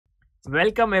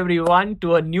Welcome everyone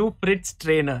to a new Fritz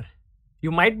trainer. You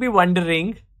might be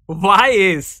wondering, why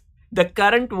is the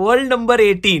current world number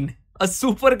 18 a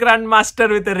Super Grandmaster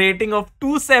with a rating of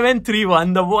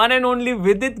 2731, the one and only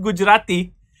Vidit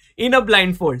Gujrathi, in a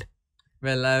blindfold?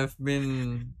 Well, I've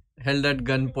been held at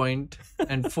gunpoint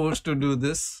and forced to do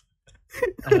this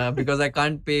because I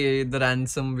can't pay the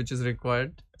ransom which is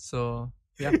required. So,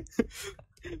 yeah.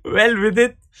 Well,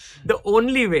 Vidit, the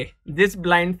only way this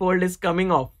blindfold is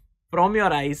coming off from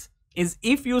your eyes is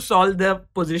if you solve the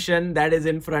position that is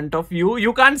in front of you.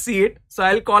 You can't see it, so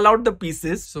I'll call out the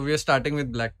pieces. So, we are starting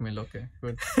with blackmail. Okay,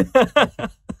 good.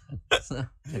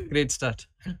 Great start.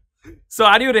 So,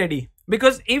 are you ready?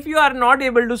 Because if you are not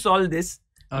able to solve this,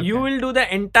 you will do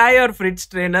the entire Fritz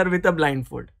trainer with a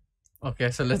blindfold. Okay,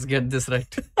 so let's get this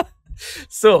right.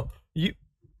 So,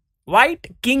 white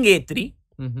king a3,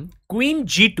 Mm-hmm. queen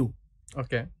g2,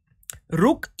 Okay,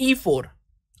 rook e4,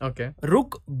 okay,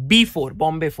 rook b4,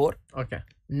 Bombay 4, okay.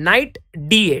 knight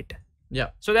d8. Yeah,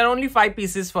 So, there are only 5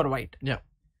 pieces for white. yeah.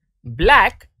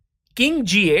 Black, king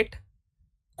g8,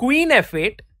 queen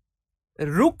f8,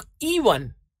 rook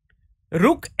e1,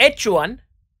 rook h1,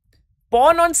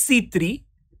 pawn on c3,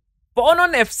 pawn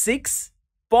on f6,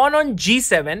 pawn on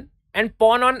g7, and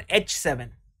pawn on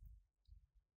h7.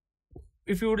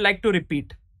 If you would like to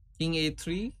repeat. King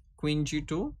a3, queen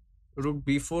g2, rook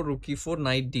b4, rook e4,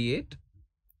 knight d8.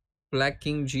 Black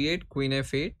king g8, queen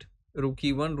f8, rook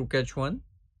e1, rook h1,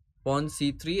 pawn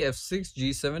c3, f6,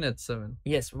 g7, h7.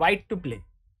 Yes, white to play.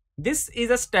 This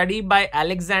is a study by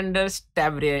Alexander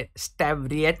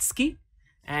Stavrietsky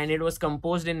and it was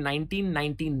composed in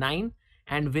 1999.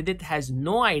 And Vidit has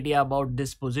no idea about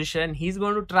this position. He's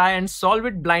going to try and solve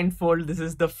it blindfold. This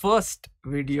is the first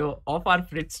video of our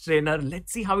Fritz trainer.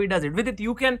 Let's see how he does it. Vidit,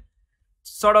 you can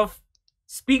sort of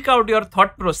speak out your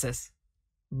thought process.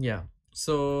 Yeah.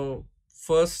 So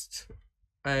first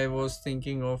I was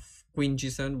thinking of queen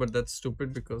g7, but that's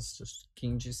stupid because just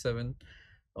king g7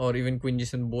 or even queen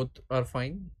g7 both are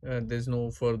fine. There's no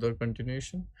further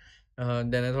continuation.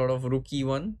 Then I thought of rook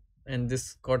e1 and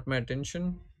this caught my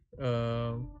attention.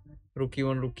 Rook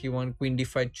e1, queen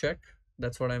d5 check.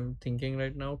 That's what I'm thinking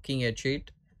right now. King h8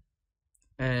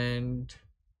 and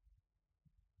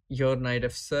here knight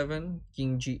f7,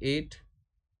 king g8,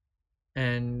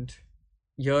 and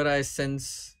here I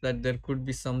sense that there could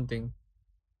be something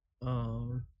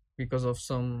because of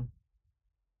some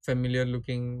familiar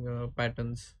looking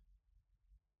patterns.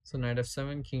 So knight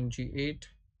f7, king g8.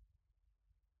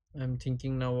 I'm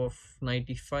thinking now of knight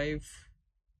e5,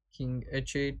 king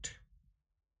h8,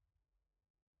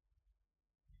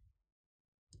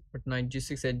 but knight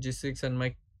g6, h6, and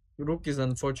my rook is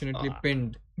unfortunately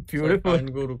pinned. Beautiful. So I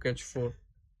can't go rook h4.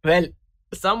 Well,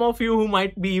 some of you who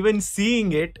might be even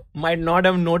seeing it might not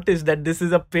have noticed that this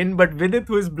is a pin, but Vidit,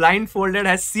 who is blindfolded,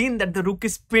 has seen that the rook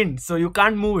is pinned, so you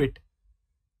can't move it.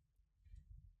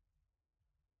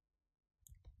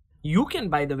 You can,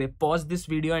 by the way, pause this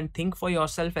video and think for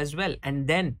yourself as well, and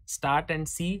then start and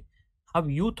see how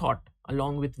you thought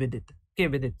along with Vidit. Okay,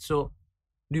 Vidit, so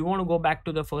do you want to go back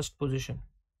to the first position?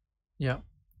 Yeah.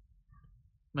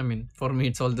 I mean, for me,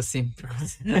 it's all the same.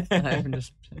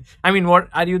 I mean, what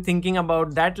are you thinking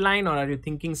about that line, or are you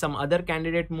thinking some other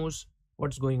candidate moves?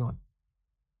 What's going on?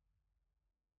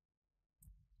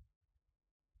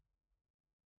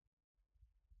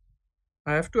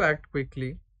 I have to act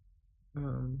quickly.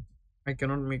 I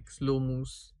cannot make slow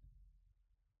moves.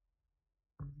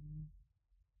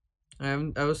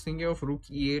 I was thinking of rook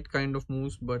e8 kind of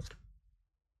moves, but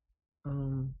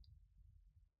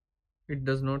it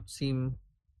does not seem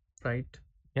right.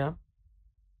 Yeah.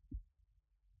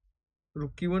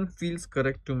 Rook e1 feels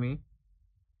correct to me.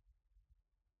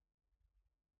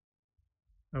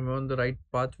 I'm on the right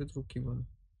path with rook e1.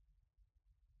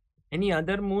 Any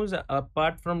other moves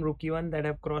apart from rook e1 that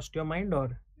have crossed your mind,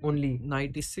 or only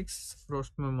knight e6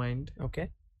 crossed my mind? Okay.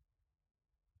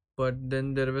 But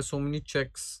then there were so many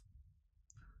checks.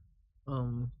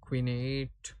 Queen a8,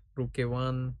 rook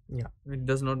a1. Yeah. It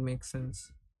does not make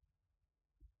sense.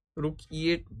 Rook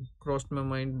e8 crossed my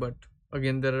mind, but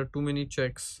again there are too many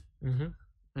checks.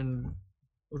 And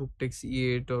rook takes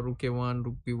e8 or rook a1,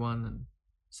 rook b1, and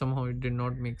somehow it did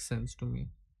not make sense to me.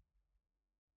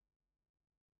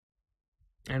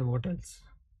 And what else?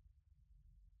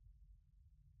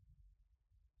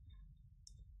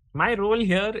 My role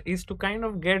here is to kind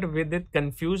of get Vidit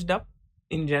confused up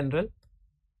in general.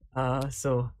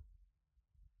 So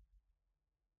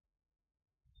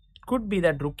could be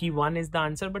that rook e1 is the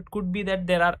answer, but could be that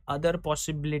there are other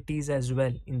possibilities as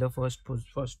well in the first.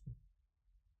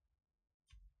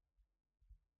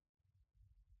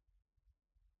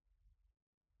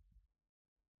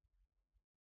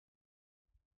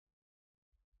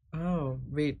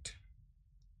 Wait.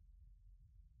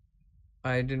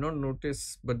 I did not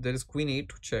notice, but there is queen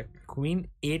a2 check. Queen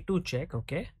a2 check,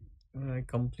 okay. I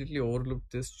completely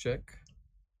overlooked this check.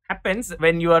 Happens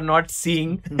when you are not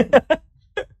seeing.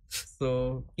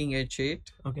 So king h8.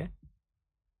 Okay.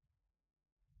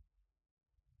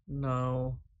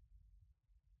 Now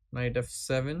knight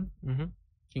f7, Mm-hmm.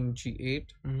 king g8.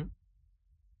 Mm-hmm.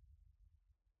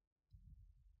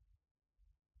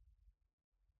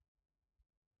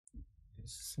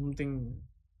 Something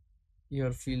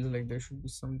here feels like there should be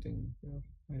something here.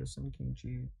 Knight f7, king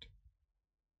g8.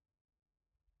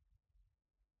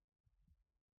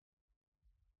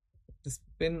 The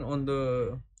spin on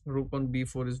the rook on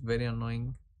b4 is very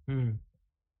annoying. Hmm.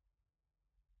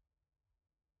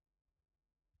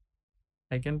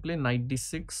 I can play knight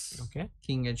d6, Okay.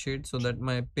 king h8, so that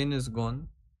my pin is gone.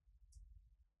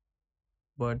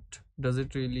 But does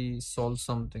it really solve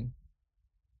something?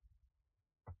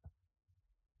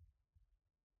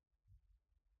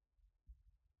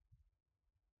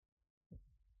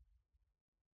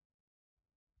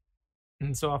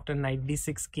 And so after knight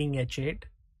d6, king h8.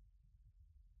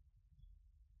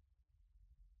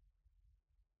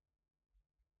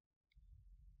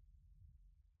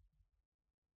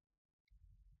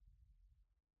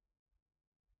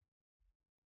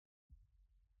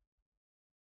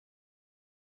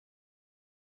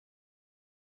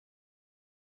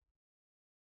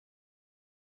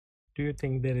 Do you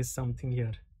think there is something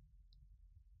here?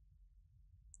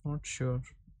 Not sure.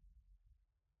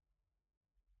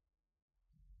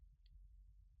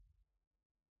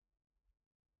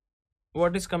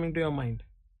 What is coming to your mind?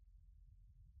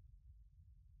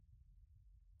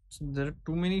 So there are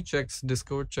too many checks,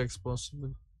 discovered checks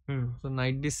possible. So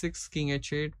knight d6, king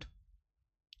h8.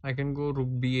 I can go rook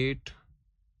b8,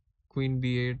 queen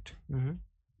b8, Mm-hmm.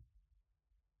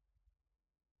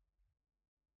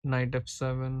 knight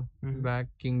f7, Mhm. back,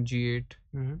 king g8.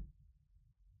 Mm-hmm.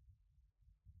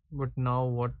 But now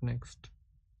what next?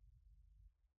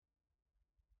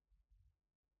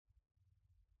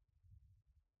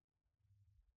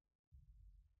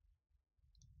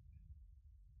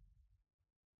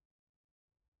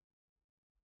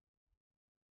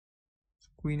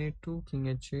 Queen a2, king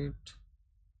h8,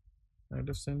 knight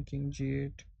f7, king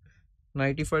g8.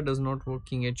 Knight e5 does not work,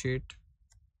 king h8.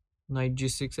 Knight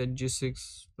g6,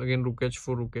 h6. Again rook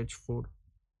h4, rook h4.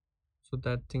 So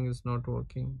that thing is not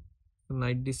working. So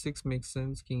knight d6 makes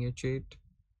sense, king h8.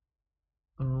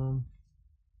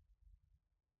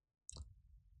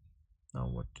 Now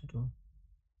what to do?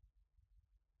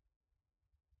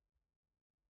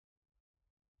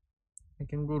 I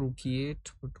can go rook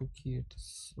e8, but rook e8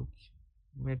 is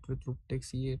met with rook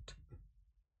takes e8.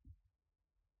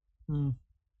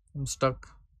 I'm stuck.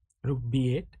 Rook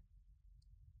b8.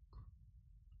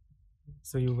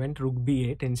 So you went rook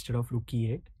b8 instead of rook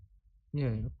e8.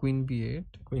 Yeah, queen b8.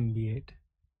 Queen b8.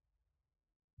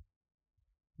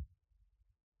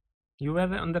 You were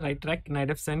on the right track, knight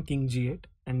f7, king g8.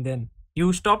 And then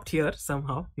you stopped here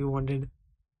somehow. You wanted...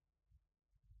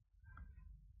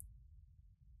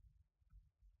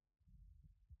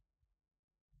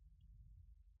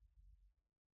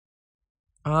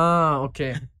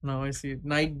 Okay. Now I see it.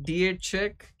 Knight d8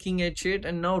 check, king h8,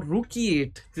 and now rook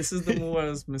e8. This is the move I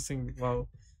was missing. Wow.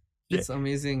 It's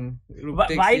amazing. Rook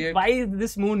takes e8. Why is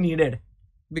this move needed?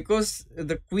 Because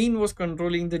the queen was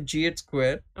controlling the g8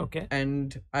 square. Okay.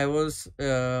 And I was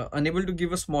unable to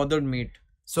give a smothered mate.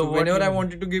 So what whenever you I mean?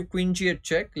 wanted to give queen g8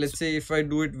 check, let's say if I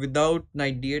do it without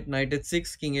knight d8, knight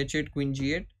h6, king h8, queen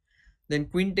g8, then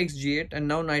queen takes g8, and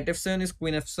now knight f7 is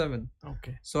queen f7.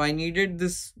 Okay. So I needed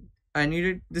this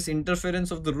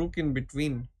interference of the rook in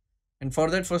between, and for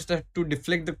that first I had to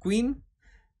deflect the queen,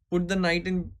 put the knight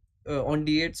in on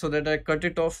d8 so that I cut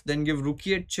it off, then give rook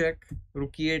e8 check,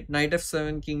 rook e8, knight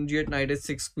f7, king g8, knight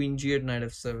h6, queen g8, knight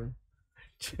f7.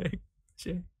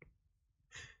 Check.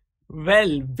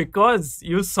 Well, because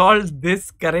you solved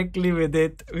this correctly with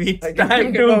it, it's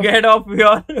time to get off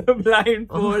your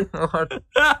blindfold.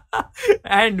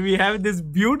 And we have this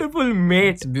beautiful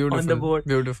mate on the board.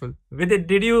 Beautiful. With it,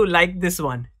 did you like this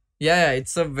one? Yeah,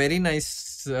 it's a very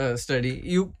nice study.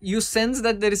 You sense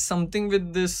that there is something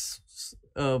with this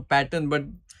pattern, but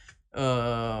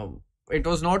it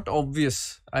was not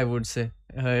obvious, I would say.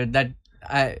 That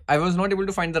I was not able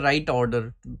to find the right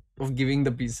order of giving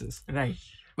the pieces. Right.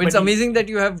 But it's amazing that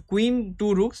you have queen,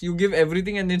 two rooks, you give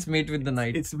everything, and it's mate with the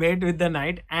knight. It's mate with the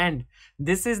knight, and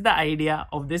this is the idea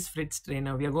of this Fritz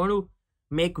trainer. We are going to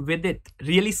make Vidit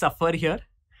really suffer here.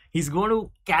 He's going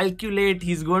to calculate,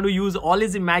 he's going to use all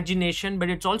his imagination, but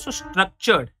it's also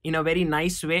structured in a very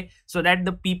nice way so that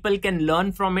the people can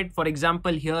learn from it. For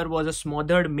example, here was a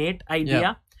smothered mate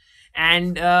idea.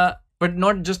 And but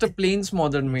not just a plain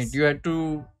smothered mate. You had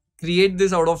to create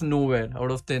this out of nowhere,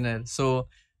 out of thin air. So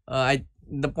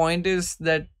the point is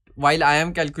that while I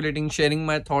am calculating, sharing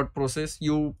my thought process,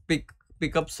 you pick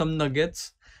up some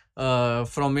nuggets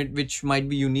from it which might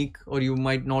be unique or you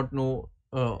might not know,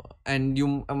 and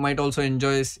you might also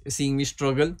enjoy seeing me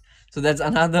struggle. So that's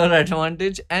another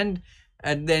advantage. And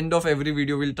at the end of every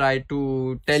video, we'll try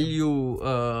to tell you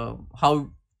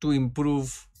how to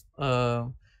improve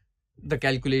the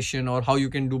calculation or how you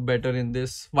can do better in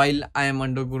this while I am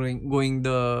undergoing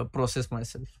the process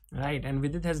myself. Right, and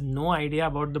Vidit has no idea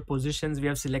about the positions we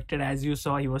have selected. As you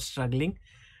saw, he was struggling.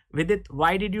 Vidit,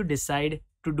 why did you decide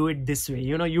to do it this way?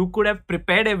 You know, you could have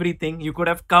prepared everything, you could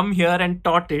have come here and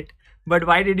taught it, but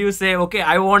why did you say, okay,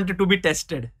 I want it to be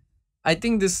tested? I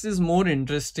think this is more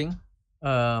interesting.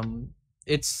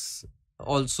 It's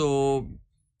also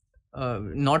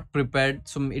not prepared,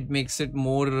 so it makes it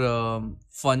more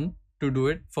fun to do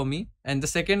it for me. And the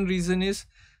second reason is,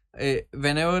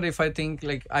 whenever if I think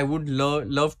like I would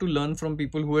love to learn from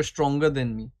people who are stronger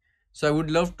than me, so I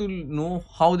would love to know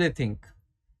how they think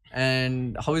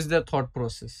and how is their thought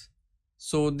process.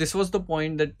 So this was the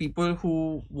point, that people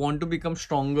who want to become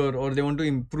stronger or they want to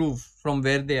improve from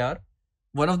where they are,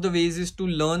 one of the ways is to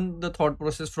learn the thought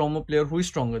process from a player who is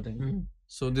stronger than you.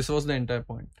 So this was the entire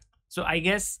point. So I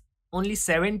guess only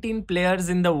 17 players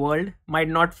in the world might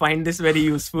not find this very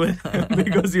useful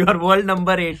because you are world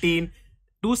number 18,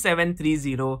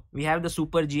 2730. We have the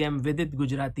Super GM Vidit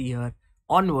Gujrathi here.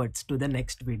 Onwards to the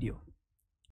next video.